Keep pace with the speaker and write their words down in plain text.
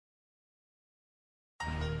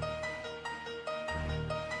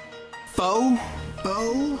Four,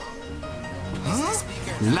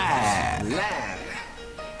 live.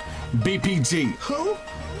 BPG. Who?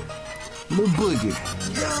 Lil Boogie.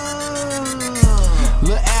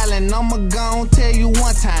 Lil Allen, I'ma gon' tell you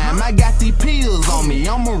one time. I got these pills on me,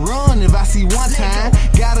 I'ma run if I see one time.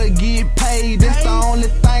 Gotta get paid, that's the only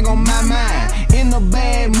thing on my mind. In a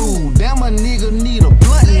bad mood, damn a nigga need a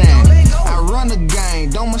blunt now. I run the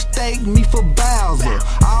game, don't mistake me for Bowser.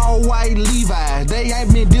 All white Levi's, they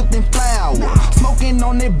ain't been dipped in flour. Smoking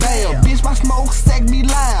on that bell, bitch, my smoke sack be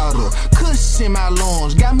louder. Kush in my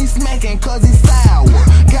lungs, got me smacking cause it's sour.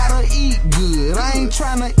 Gotta eat good, I ain't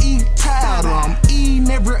tryna eat tired. I'm eating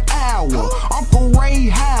every hour. Uncle Ray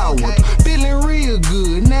Howard, feeling real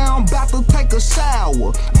good, now I'm about to take a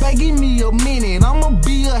shower. Babe, give me a minute, I'ma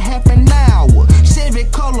be a half an hour. Chevy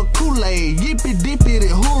color Kool-Aid, yippee dippy the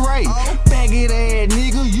hooray. Faggot ass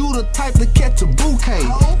nigga, you the type to catch a bouquet.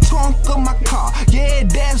 Trunk of my car, yeah,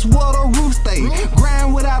 that's what a roof stay.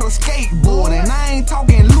 Grind without a skateboard, and I ain't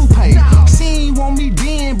talking Lupe. She ain't want me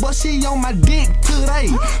then, but she on my dick today.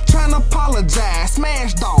 Tryna apologize,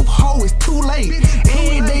 smashed off, ho, it's too late.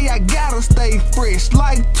 Every day I gotta stay fresh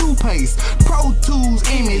like toothpaste. Pro Tools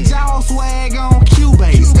image, all swag on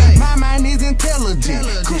Cubase. My mind is intelligent,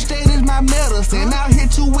 Kush that is my medicine. I'll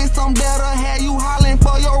hit you with some that'll have you hollering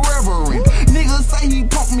for your reverend. Niggas say he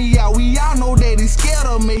punked me out, we all know that he's scared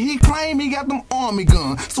of me. He claim he got them army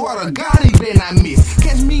guns, swear to God he better not miss.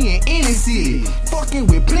 Catch me in any city, fucking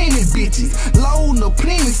with plenty bitches, loading up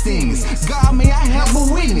plenty singers. God may I have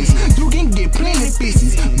a witness, you can get plenty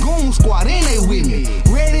fishes. Goon squad in they with me,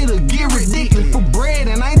 ready to get ridiculous for bread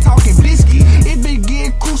and I ain't talking biscuit. It be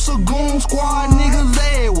get crucial, goon squad niggas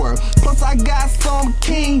everywhere. Plus I got some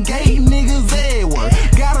King Gate niggas everywhere.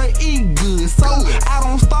 Gotta eat good so I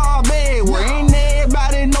don't starve everywhere. Ain't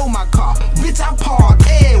everybody know my car, bitch I park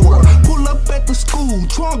everywhere. Pull up at the school,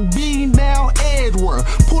 trunk beating down Edward.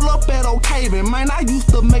 Pull up at O'Caven, man I used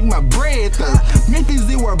to make my bread thirst. Memphis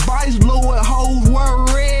it where bikes low and hoes wear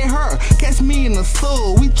red hair. Catch me in the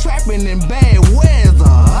soul, we trapping in bad weather.